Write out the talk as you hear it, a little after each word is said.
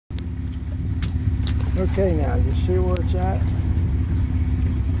Okay, now you see where it's at?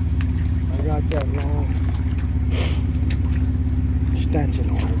 I got that long extension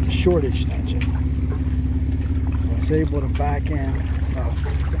on it, the short extension. I was able to back in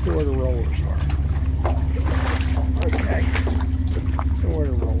where the rollers are. Okay, where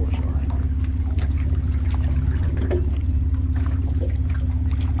the rollers are.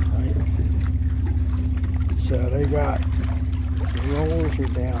 Right. So they got, the rollers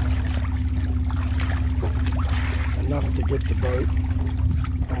are down enough to get the boat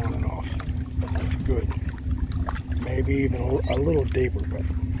on and off. That's good. Maybe even a little deeper, but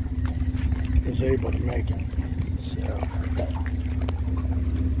was able to make it. So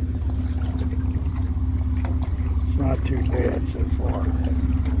it's not too bad so far.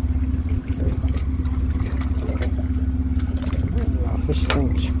 Now, if this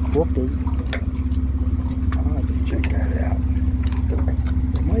thing's crooked, I'll have to check that out.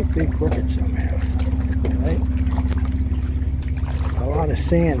 It might be crooked somehow, right? A lot of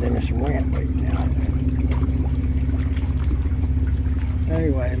sand in this ramp right now.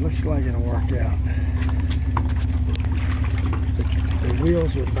 Anyway, it looks like it'll work out. The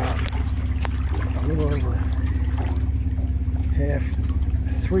wheels are about a little over half,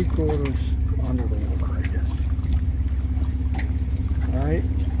 3/4 under the water, I guess. Alright.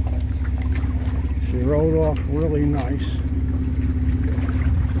 She rolled off really nice.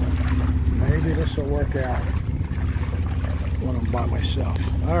 Maybe this will work out when I'm by myself.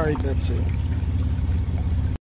 Alright, that's it.